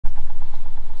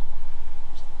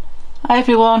Hi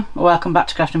everyone, welcome back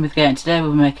to Crafting with Kate, and today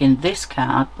we're making this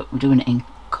card, but we're doing it in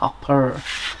copper.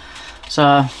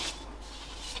 So,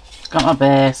 got my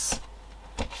base,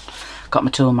 got my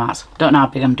tool mats, don't know how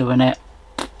big I'm doing it,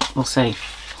 we'll see.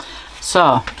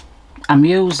 So, I'm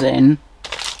using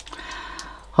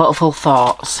Hopeful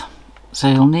Thoughts, so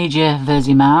you'll need your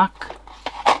Versamark.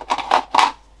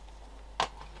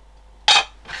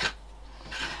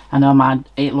 I know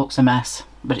it looks a mess,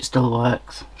 but it still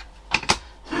works.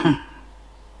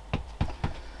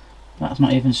 That's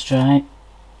not even straight.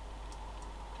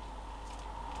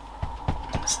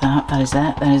 That's that, that is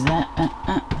that, that is that,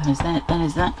 that is that, that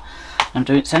is that. I'm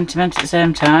doing sentiment at the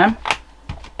same time.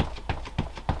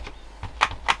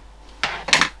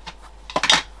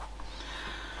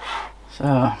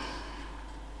 So,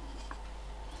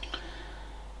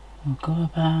 we'll go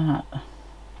about,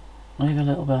 leave a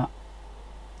little bit,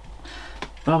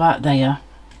 go about there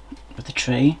with the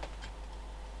tree.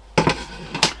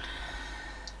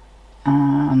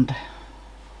 And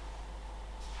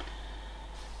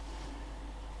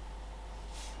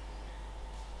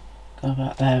go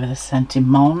back there with a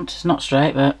sentiment. It's not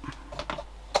straight, but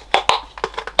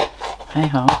hey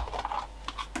ho.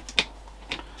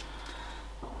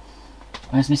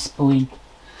 Where's my spoon?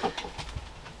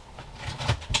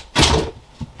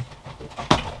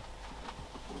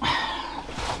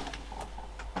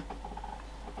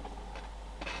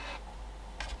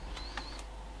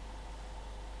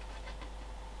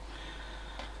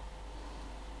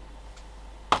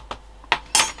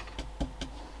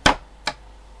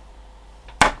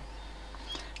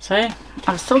 See,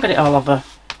 I've still got it all over.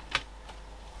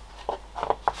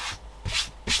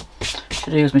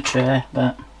 Should have used my tray,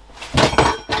 but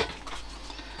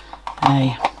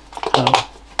hey, so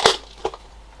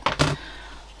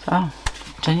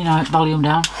turn your note volume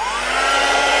down.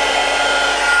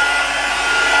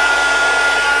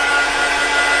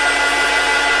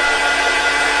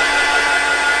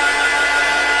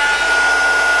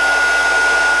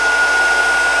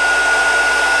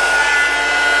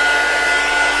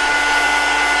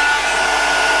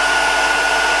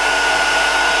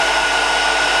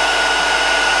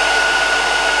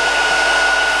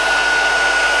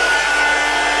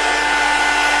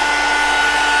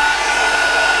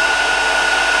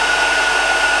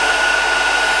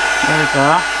 There we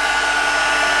go.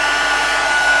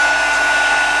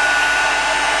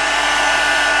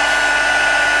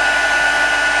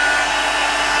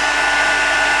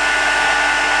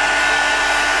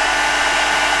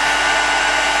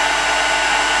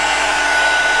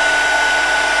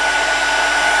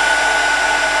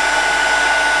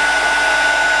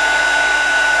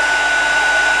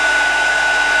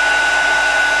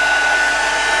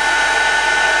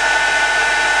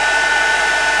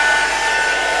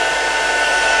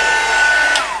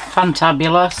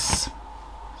 Fantabulous.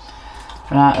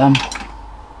 Right then.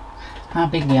 How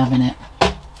big we having it?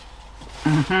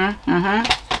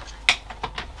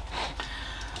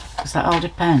 Because that all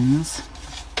depends.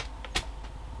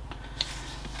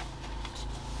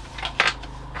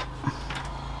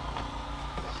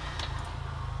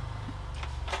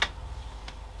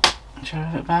 Should I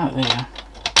have it about there?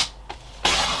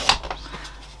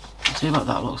 See what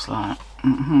that looks like.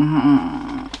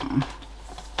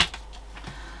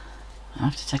 I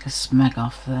have to take a smeg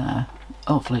off there.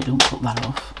 Hopefully it don't put that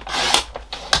off.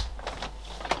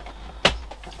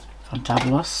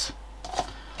 Fantabulous.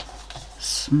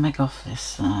 Smeg off this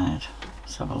side.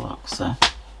 Let's have a look, so.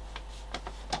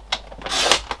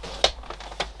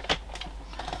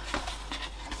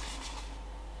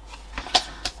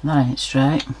 That ain't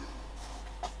straight.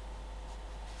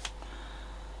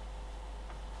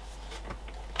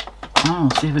 Oh,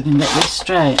 see if we can get this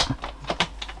straight.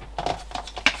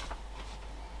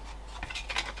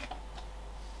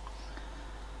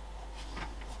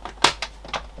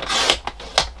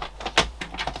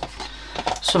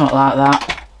 Something like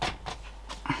that.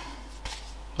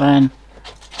 Then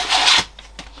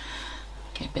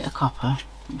get a bit of copper.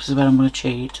 This is where I'm going to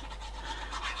cheat.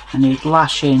 I need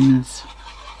lashings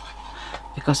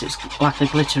because it's like a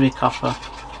glittery copper.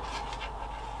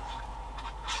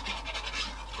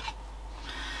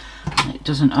 And it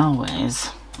doesn't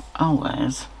always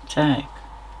take.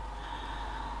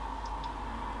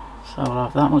 So I'll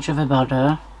have that much of a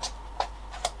border.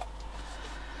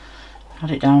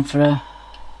 Add it down for a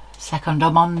Secondo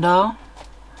mondo.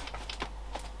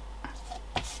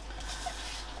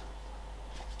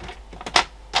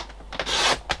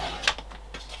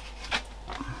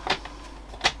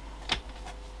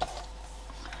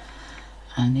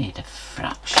 I need a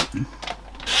fraction.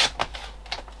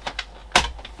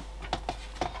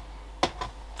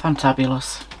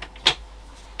 Fantabulous.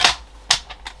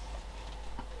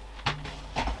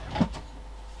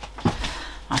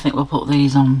 think we'll put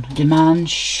these on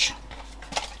Dimanche.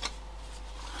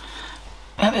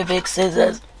 Get my big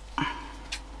scissors.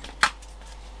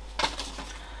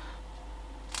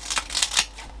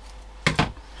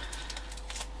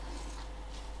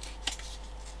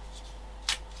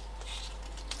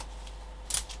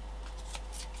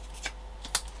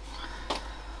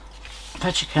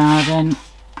 Put your card in.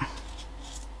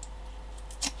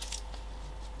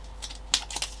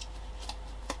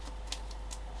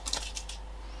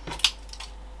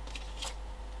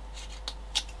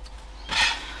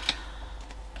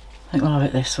 I think we'll have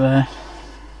it this way.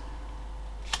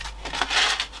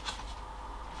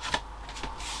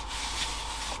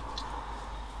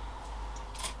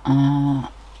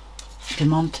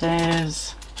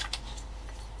 Diamantes.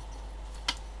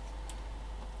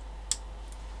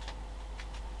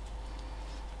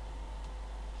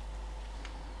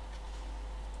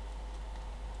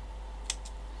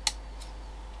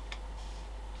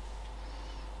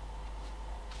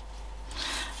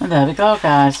 And there we go,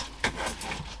 guys.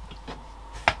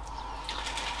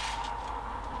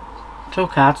 2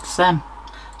 cards the same.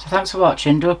 So thanks for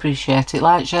watching, do appreciate it.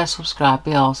 Like, share, subscribe,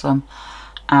 be awesome,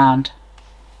 and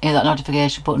hit that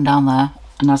notification button down there,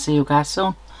 and I'll see you guys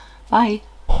soon. Bye.